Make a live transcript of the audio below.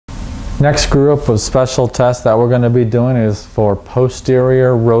Next group of special tests that we're going to be doing is for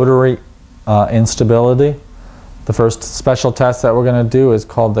posterior rotary instability. The first special test that we're going to do is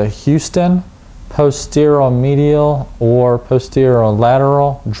called the Hughston posteromedial or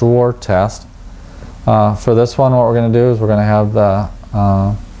posterolateral drawer test. For this one, what we're going to do is we're going to have the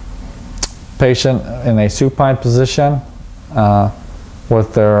patient in a supine position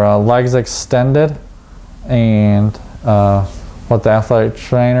with their legs extended, and what the athletic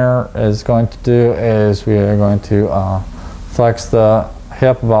trainer is going to do is we are going to flex the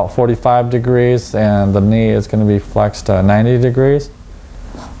hip about 45 degrees and the knee is going to be flexed 90 degrees.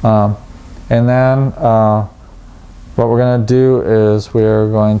 And then what we're going to do is we're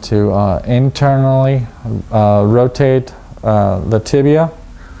going to internally rotate the tibia,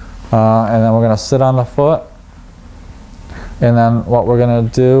 and then we're going to sit on the foot. And then what we're going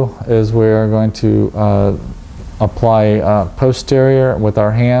to do is we're going to apply posterior with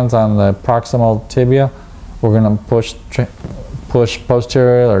our hands on the proximal tibia. We're going to push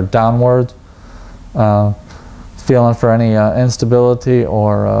posterior or downwards, feeling for any instability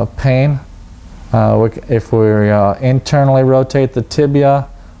or pain. If we internally rotate the tibia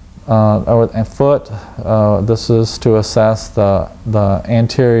and foot, this is to assess the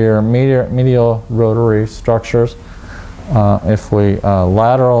anterior medial rotary structures. If we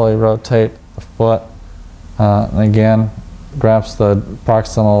laterally rotate the foot, and again, grasp the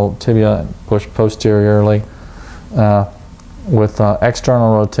proximal tibia and push posteriorly. With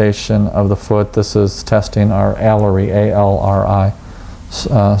external rotation of the foot, this is testing our ALRI, A-L-R-I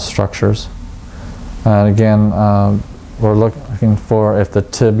structures. And again, we're looking for if the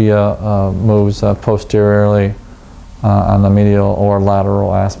tibia moves posteriorly on the medial or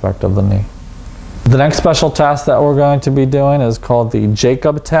lateral aspect of the knee. The next special test that we're going to be doing is called the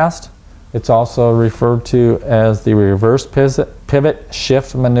Jakob test. It's also referred to as the reverse pivot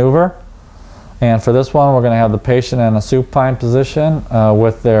shift maneuver. And for this one, we're going to have the patient in a supine position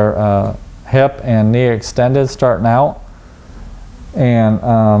with their hip and knee extended starting out. And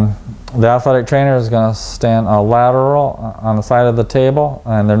the athletic trainer is going to stand lateral on the side of the table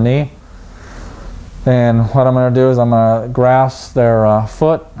and their knee. And what I'm going to do is I'm going to grasp their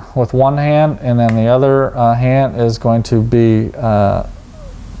foot with one hand, and then the other hand is going to be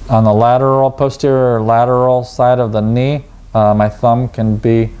on the lateral, posterior lateral side of the knee. My thumb can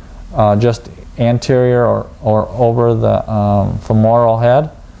be just anterior or over the femoral head,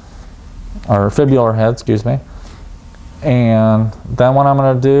 or fibular head, excuse me. And then what I'm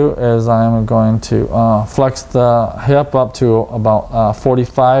going to do is I'm going to flex the hip up to about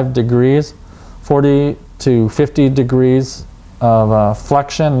 45 degrees, 40 to 50 degrees of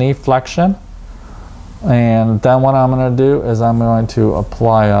flexion, knee flexion. And then what I'm going to do is I'm going to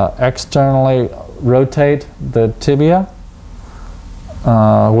apply externally rotate the tibia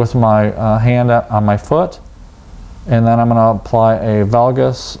with my hand on my foot, and then I'm going to apply a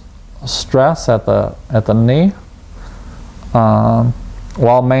valgus stress at the knee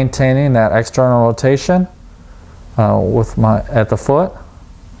while maintaining that external rotation with at the foot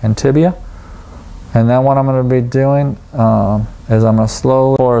and tibia. And then what I'm going to be doing is I'm going to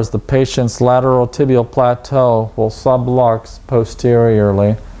slowly, as the patient's lateral tibial plateau will sublux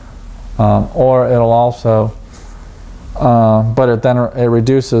posteriorly, or it'll also, but it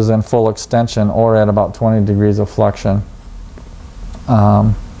reduces in full extension or at about 20 degrees of flexion.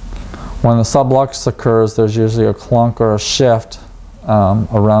 When the sublux occurs, there's usually a clunk or a shift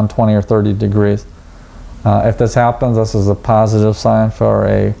around 20 or 30 degrees. If this happens, this is a positive sign for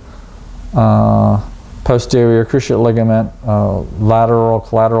a posterior cruciate ligament, lateral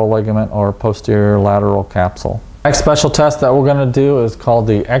collateral ligament, or posterior lateral capsule. Next special test that we're going to do is called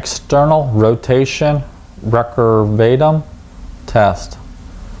the external rotation recurvatum test.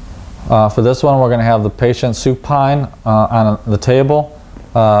 For this one, we're going to have the patient supine on the table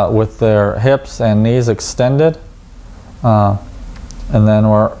with their hips and knees extended. And then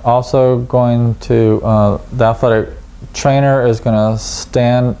we're also going to, the athletic trainer is going to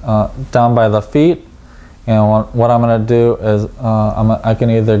stand down by the feet, and what I'm going to do is I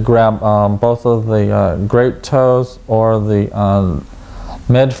can either grab both of the great toes or the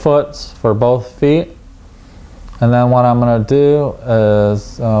midfoots for both feet. And then what I'm going to do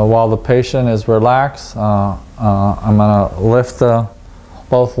is while the patient is relaxed, I'm going to lift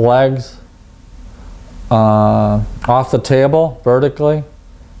both legs off the table vertically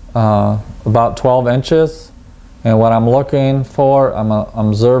about 12 inches. And what I'm looking for, I'm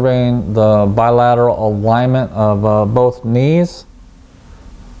observing the bilateral alignment of both knees,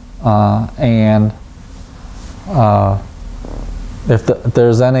 and if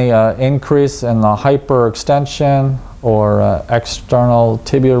there's any increase in the hyperextension or external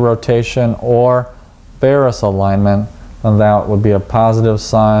tibial rotation or varus alignment, then that would be a positive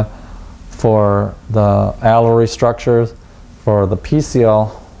sign for the alveolar structures, for the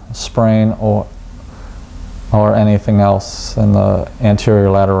PCL sprain, or anything else in the anterior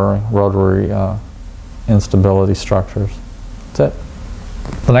lateral rotary instability structures. That's it.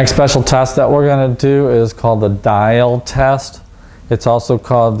 The next special test that we're going to do is called the dial test. It's also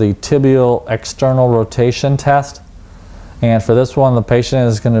called the tibial external rotation test. And for this one, the patient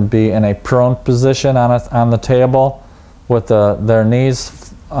is going to be in a prone position on the table with their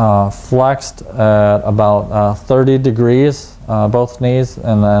knees flexed at about 30 degrees, both knees,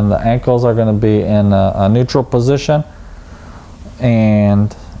 and then the ankles are going to be in a neutral position,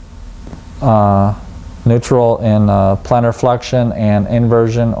 and neutral in plantar flexion and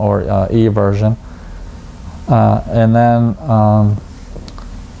inversion or eversion. And then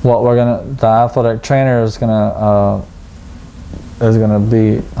the athletic trainer is gonna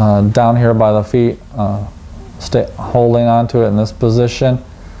be down here by the feet, holding onto it in this position,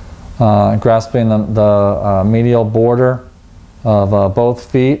 grasping the medial border of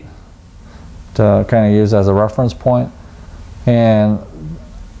both feet to kind of use as a reference point. And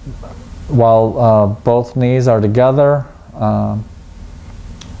while both knees are together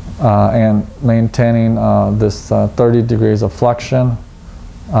and maintaining this 30 degrees of flexion,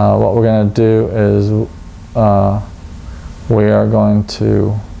 what we're going to do is we are going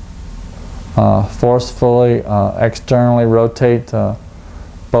to forcefully externally rotate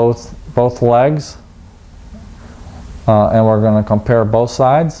both legs, and we're going to compare both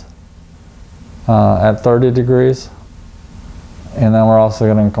sides at 30 degrees. And then we're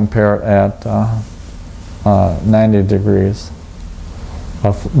also going to compare it at 90 degrees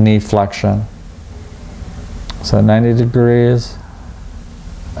of knee flexion. So 90 degrees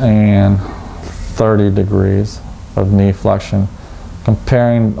and 30 degrees of knee flexion,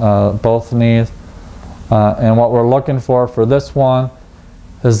 comparing both knees. And what we're looking for this one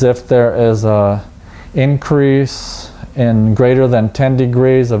is if there is a increase in greater than 10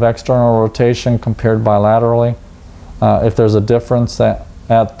 degrees of external rotation compared bilaterally. If there's a difference at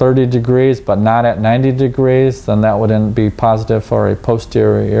 30 degrees but not at 90 degrees, then that would be positive for a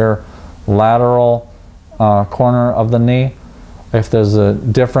posterior lateral corner of the knee. If there's a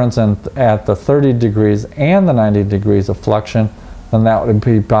difference at the 30 degrees and the 90 degrees of flexion, then that would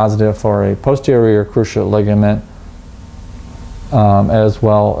be positive for a posterior cruciate ligament, as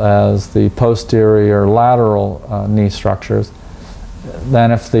well as the posterior lateral knee structures.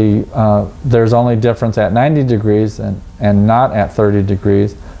 Then if there's only difference at 90 degrees and not at 30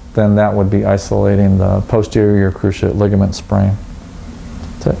 degrees, then that would be isolating the posterior cruciate ligament sprain.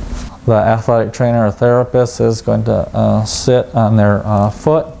 That's it. The athletic trainer or therapist is going to sit on their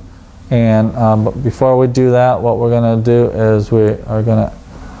foot, and but before we do that, what we're going to do is we are going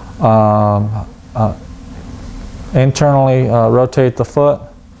to internally rotate the foot,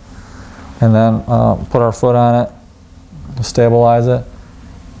 and then put our foot on it, stabilize it,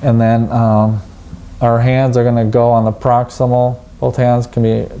 and then our hands are going to go on the proximal. Both hands can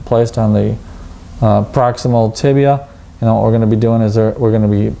be placed on the proximal tibia. And what we're going to be doing is we're going to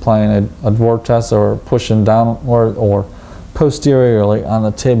be applying a dwarf test, or pushing downward or posteriorly on the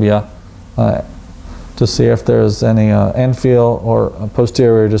tibia to see if there's any infield or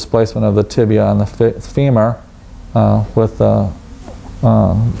posterior displacement of the tibia on the femur, with the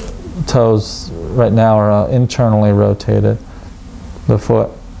toes right now are internally rotated, the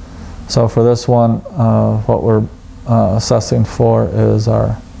foot. So for this one, what we're assessing for is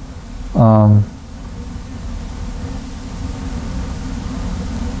our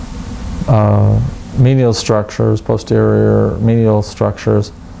medial structures, posterior medial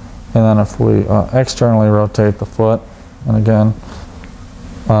structures. And then if we externally rotate the foot, and again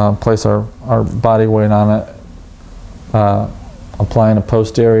place our body weight on it, applying a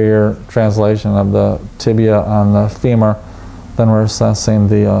posterior translation of the tibia on the femur, then we're assessing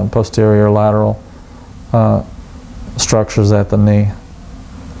the posterior lateral structures at the knee,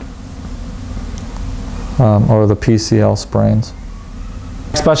 or the PCL sprains.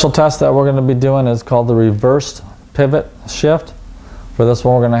 Special test that we're going to be doing is called the reversed pivot shift. For this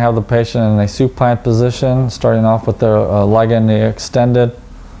one, we're going to have the patient in a supine position, starting off with their leg and knee extended.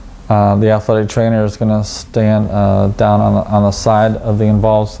 The athletic trainer is going to stand down on the side of the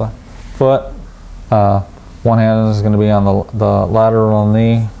involved foot. One hand is going to be on the lateral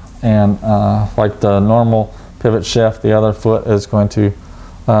knee, and like the normal pivot shift, the other foot is going to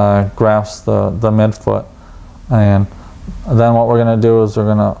grasp the midfoot. And then what we're going to do is we're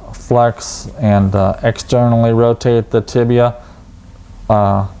going to flex and externally rotate the tibia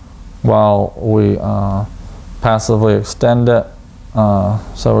while we passively extend it.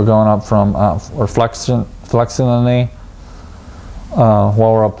 So we're going up from, we're flexing the knee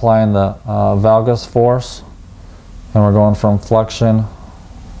while we're applying the valgus force, and we're going from flexion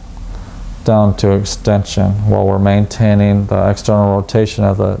down to extension while we're maintaining the external rotation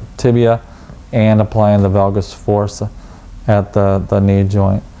of the tibia and applying the valgus force at the knee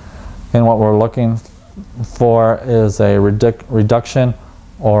joint. And what we're looking for is a reduction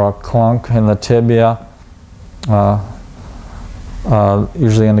or a clunk in the tibia,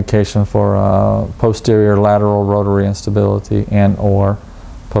 usually indication for posterior lateral rotary instability and or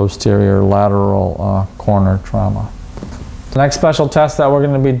posterior lateral corner trauma. The next special test that we're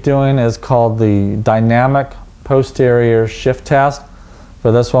going to be doing is called the dynamic posterior shift test.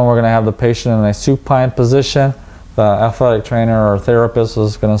 For this one, we're going to have the patient in a supine position. The athletic trainer or therapist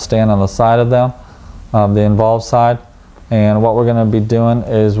is going to stand on the side of them, the involved side. And what we're going to be doing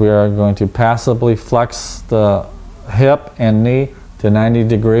is we are going to passively flex the hip and knee to 90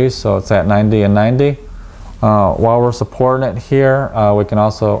 degrees, so it's at 90 and 90. While we're supporting it here, we can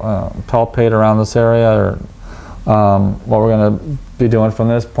also palpate around this area. What we're going to be doing from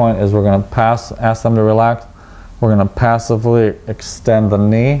this point is we're going to ask them to relax. We're going to passively extend the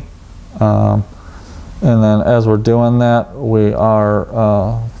knee. And then as we're doing that, we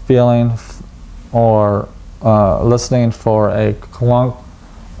are feeling or listening for a clunk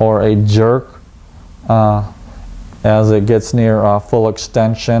or a jerk as it gets near full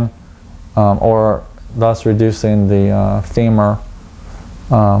extension, or thus reducing the femur,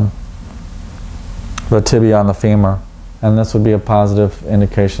 the tibia on the femur. And this would be a positive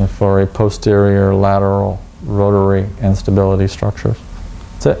indication for a posterior lateral rotary instability structures.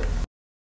 That's it.